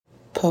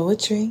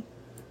Poetry.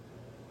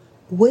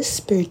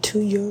 Whisper to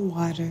your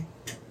water.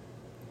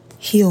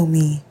 Heal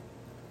me,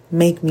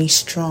 make me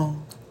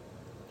strong.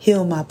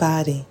 Heal my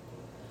body,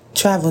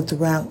 travel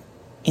throughout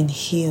and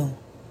heal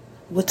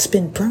what's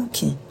been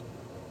broken.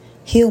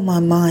 Heal my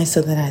mind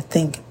so that I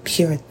think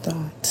pure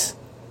thoughts.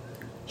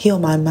 Heal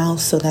my mouth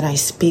so that I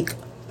speak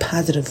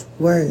positive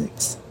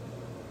words.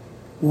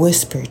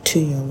 Whisper to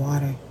your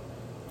water.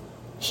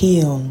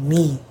 Heal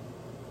me.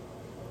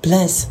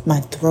 Bless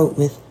my throat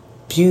with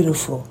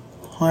beautiful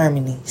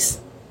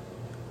harmonies.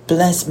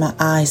 Bless my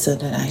eyes so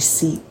that I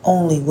see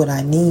only what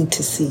I need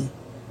to see.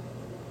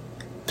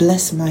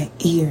 Bless my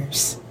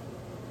ears.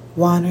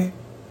 Water,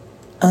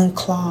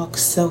 unclog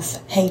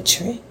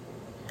self-hatred.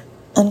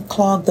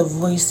 Unclog the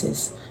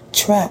voices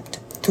trapped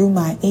through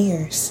my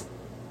ears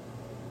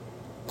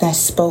that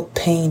spoke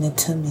pain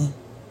into me.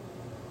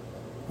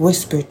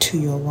 Whisper to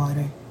your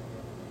water.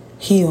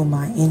 Heal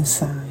my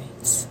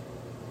insides.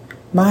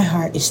 My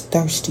heart is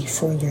thirsty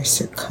for your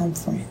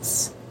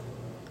circumference.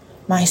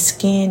 My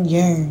skin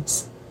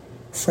yearns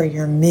for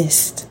your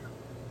mist.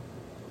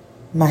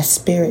 My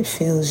spirit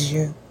feels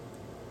you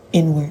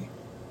inward,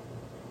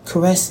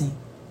 caressing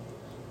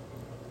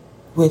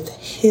with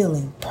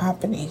healing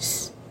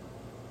properties.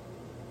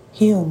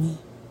 Heal me,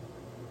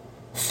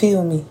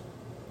 feel me,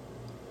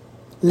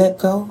 let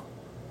go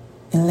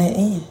and let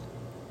in.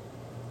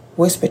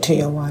 Whisper to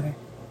your water.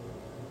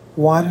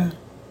 Water,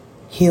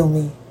 heal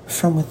me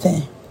from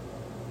within.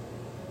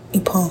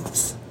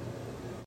 Pause.